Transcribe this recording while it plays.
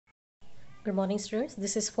Good morning, students.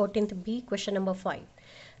 This is 14th B, question number 5.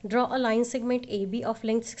 Draw a line segment AB of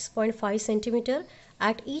length 6.5 centimeter.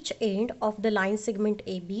 At each end of the line segment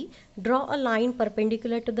AB, draw a line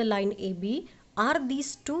perpendicular to the line AB. Are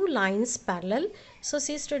these two lines parallel? So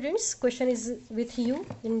see students, question is with you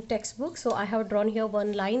in textbook. So I have drawn here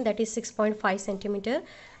one line that is 6.5 centimeter,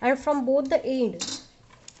 and from both the ends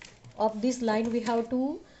of this line we have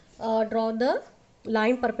to draw the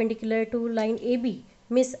line perpendicular to line AB.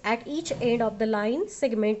 Means at each end of the line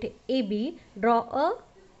segment AB, draw a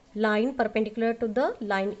line perpendicular to the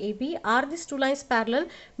line AB. Are these two lines parallel?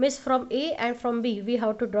 Means from A and from B we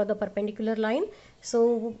have to draw the perpendicular line.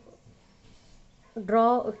 So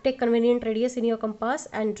take convenient radius in your compass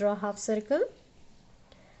and draw half circle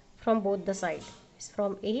from both the sides,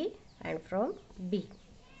 from A and from B.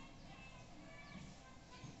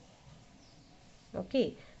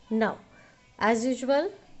 Okay, now as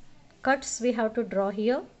usual, cuts we have to draw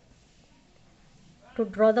here to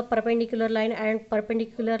draw the perpendicular line, and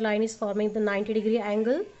perpendicular line is forming the 90-degree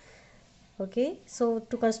angle. Okay, so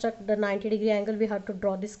to construct the 90-degree angle we have to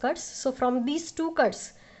draw these cuts. So from these two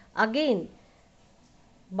cuts, again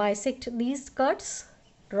bisect these cuts,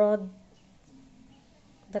 draw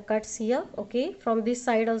the cuts here. Okay, from this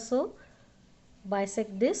side also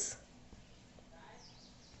bisect this,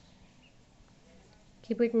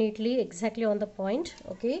 keep it neatly exactly on the point.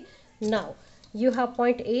 Okay, now you have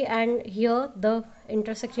point A and here the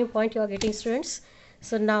intersecting point you are getting, students.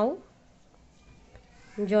 So now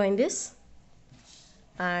join this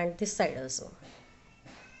and this side also,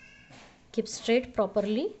 keep straight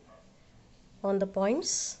properly on the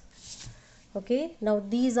points. Okay, now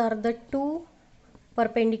these are the two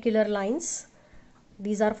perpendicular lines,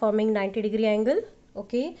 these are forming 90-degree angle.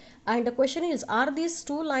 Okay, and the question is, are these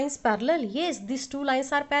two lines parallel? Yes, these two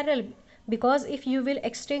lines are parallel, because if you will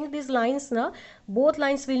extend these lines now, both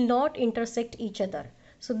lines will not intersect each other.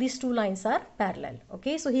 So these two lines are parallel.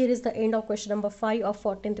 Okay, so here is the end of question number 5 of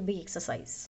 14th B exercise.